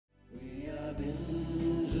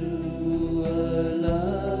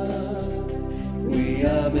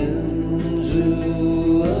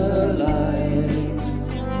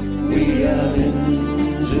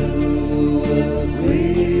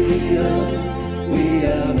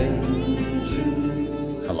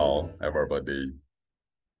Hello, everybody.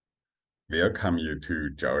 Welcome you to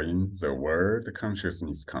join the World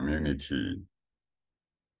Consciousness Community.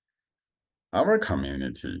 Our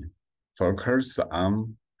community focuses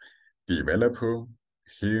on develop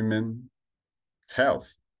human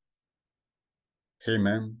health,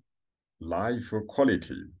 human life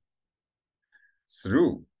quality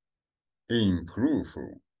through improve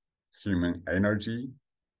human energy,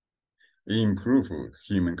 improve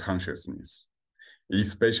human consciousness,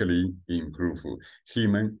 especially improve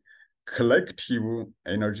human collective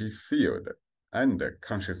energy field and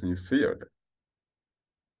consciousness field.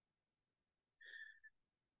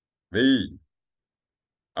 We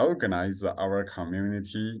organize our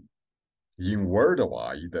community in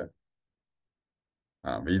worldwide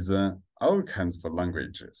with all kinds of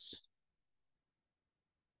languages.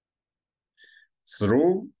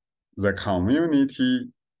 Through the community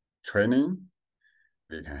training,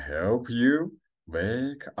 we can help you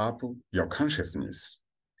wake up your consciousness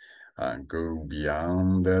and go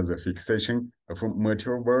beyond the fixation of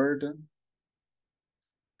material world,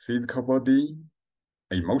 physical body,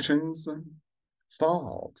 emotions,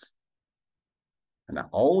 thoughts, and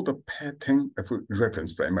all the pattern of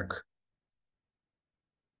reference framework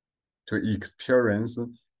to experience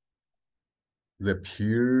the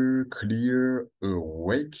pure, clear,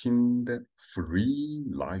 awakened, free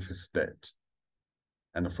life state.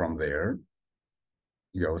 And from there,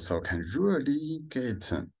 you also can really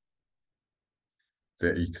get the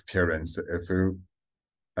experience of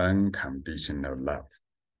unconditional love.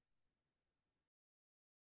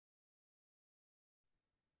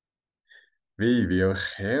 We will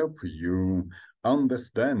help you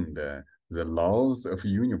understand the laws of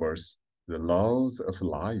universe, the laws of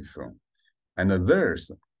life, and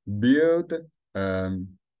thus build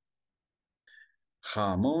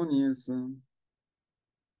harmonious,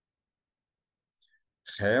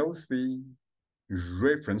 healthy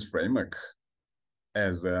reference framework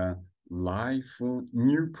as a life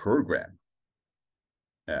new program.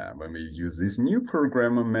 When we use this new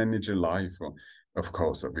program manage life, of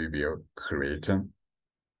course, we will create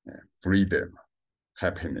freedom,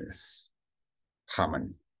 happiness,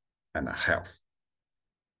 harmony, and health.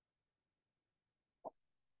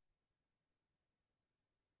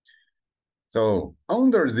 So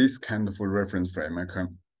under this kind of reference framework,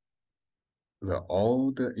 the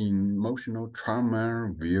old emotional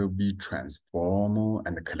trauma will be transformed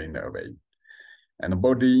and cleaned away. And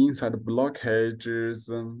body inside blockages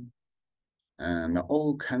and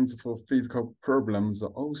all kinds of physical problems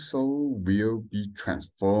also will be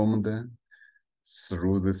transformed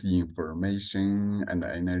through this information and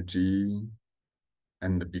energy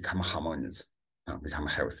and become harmonious, become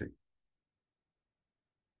healthy.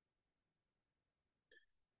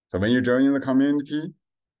 So when you join the community,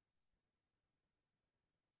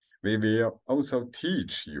 we will also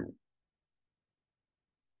teach you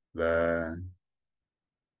the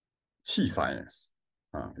Qi science,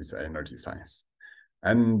 it's energy science,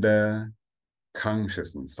 and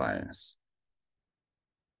consciousness science.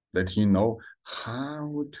 Let you know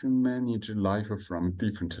how to manage life from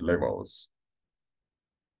different levels.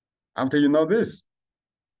 After you know this,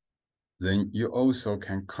 then you also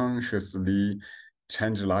can consciously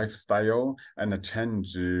change lifestyle and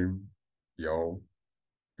change your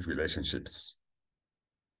relationships.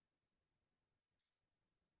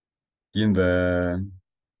 In the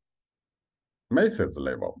methods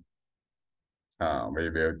level, we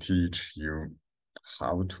will teach you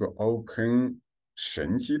how to open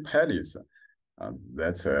Shenqi Palace.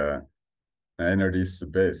 That's an energy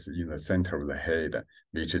space in the center of the head,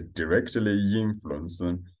 which directly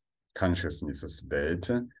influences consciousness state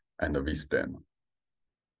and wisdom.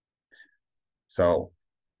 So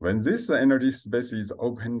when this energy space is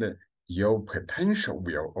opened, your potential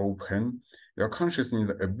will open, your consciousness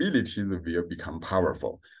abilities will become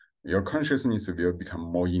powerful, your consciousness will become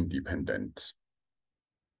more independent.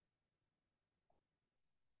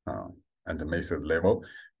 And the method level,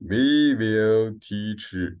 we will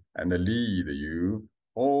teach and lead you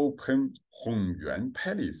open Hongyuan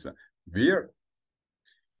Palace, where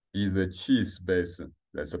is the Qi space,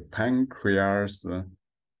 that's a pancreas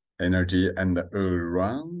energy, and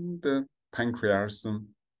around the pancreas, and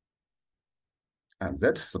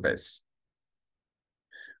that space.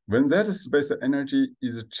 When that space energy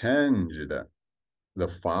is changed, the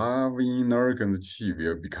five inner organs Qi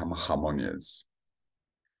will become harmonious,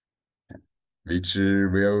 which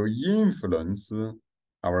will influence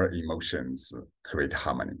our emotions, create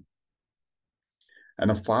harmony.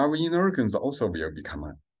 And the five inner organs also will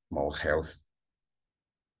become more healthy.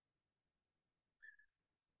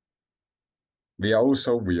 we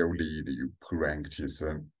also will lead you practice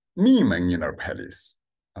Minmen inner palace,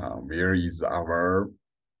 where is our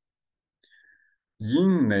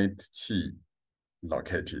innate qi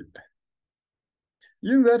located.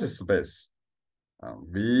 In that space,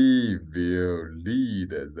 we will lead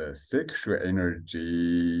the sexual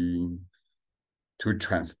energy to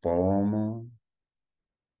transform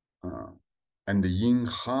and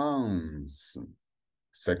enhance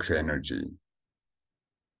sexual energy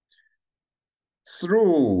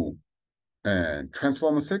through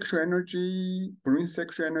transform sexual energy, bring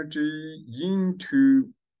sexual energy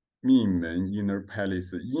into Minmen inner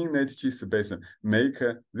palace, innate qi space, make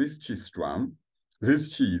this qi strong.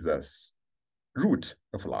 This qi is the root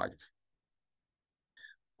of life.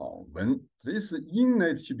 When this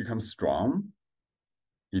innate qi becomes strong,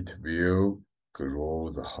 it will grow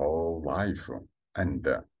the whole life and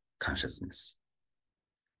consciousness.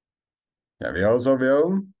 Yeah, we also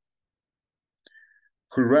will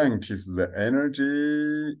practice the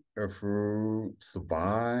energy of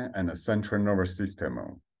spine and the central nervous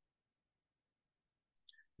system.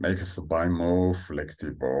 Make spine more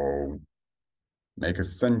flexible, make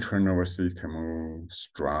central nervous system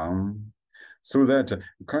strong, so that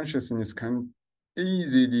consciousness can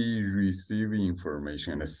easily receive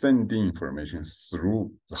information and send information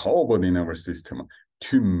through the whole body nervous system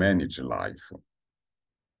to manage life.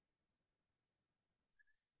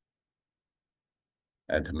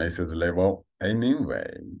 At message level,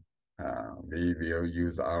 anyway, we will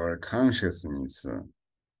use our consciousness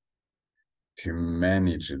to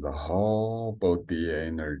manage the whole body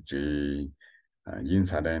energy,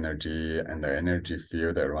 inside energy, and the energy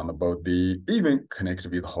field around the body, even connect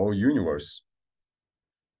with the whole universe.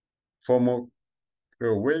 For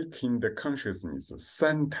awaken the consciousness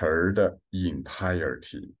centered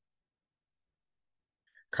entirety.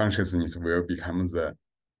 Consciousness will become the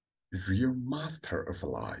real master of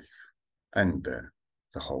life and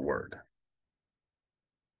the whole world.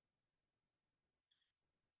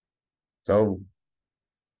 So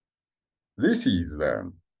this is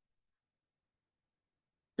the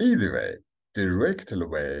easy way, direct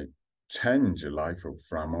way, change life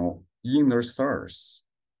from inner source,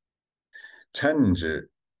 change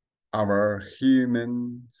our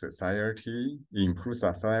human society, improve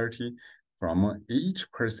society from each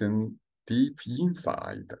person deep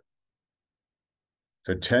inside.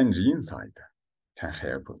 So change inside can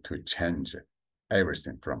help to change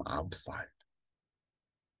everything from outside.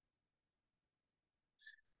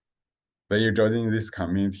 When you join this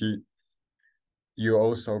community, you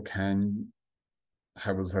also can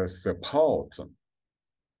have the support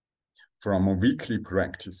from a weekly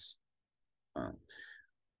practice.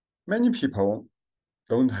 Many people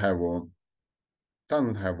don't have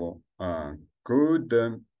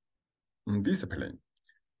good discipline,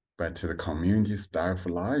 but the community style of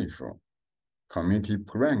life, community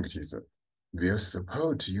practice will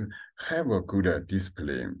support you have a good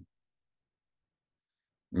discipline.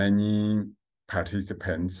 Many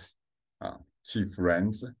participants, key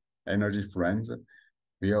friends, energy friends,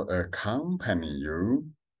 will accompany you,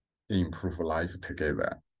 improve life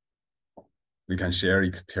together. We can share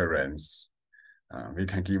experience. We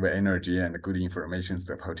can give energy and good information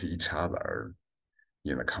support each other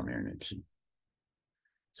in the community.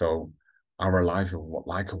 So our life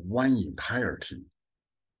like one entirety.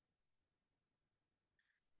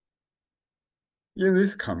 In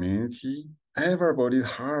this community, everybody's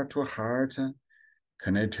heart to heart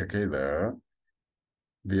connect together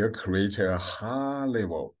will create a high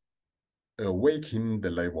level, awaken the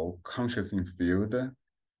level consciousness field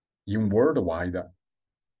in worldwide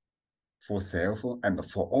for self and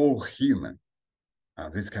for all human.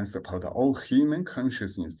 This can support all human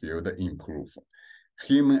consciousness field improve,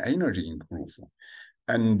 human energy improve,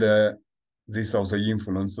 and this also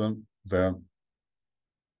influence the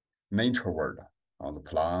nature world, the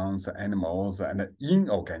plants, animals, and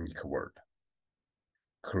inorganic world,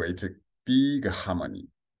 create big harmony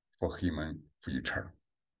for human future.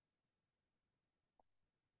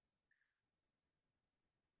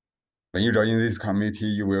 When you join this community,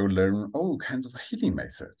 you will learn all kinds of healing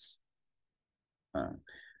methods.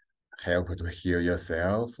 Help to heal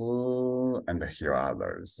yourself and heal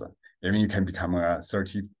others. Even you can become a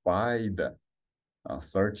certified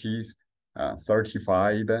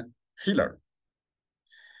healer.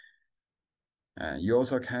 You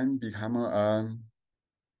also can become a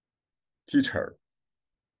teacher,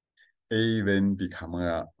 even become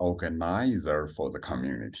an organizer for the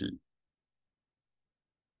community.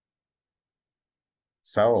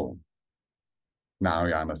 So now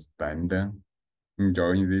you understand,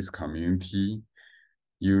 join this community,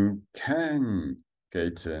 you can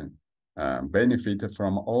get benefit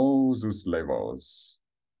from all those levels.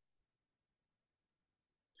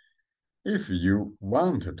 If you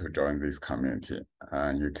want to join this community,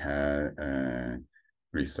 you can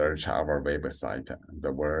research our website,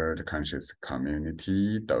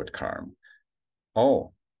 theworldconsciouscommunity.com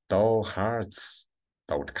or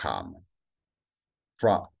dollhearts.com.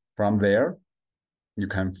 From there, you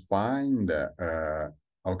can find an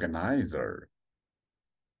organizer.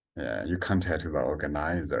 Yeah, you contact the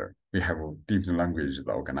organizer. We have different languages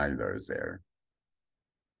organizers there.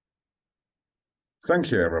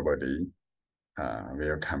 Thank you, everybody.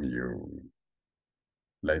 Welcome you.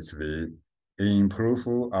 Let's improve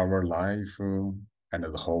our life and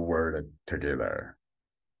the whole world together.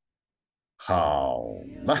 好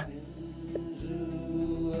了。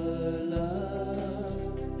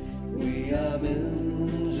We are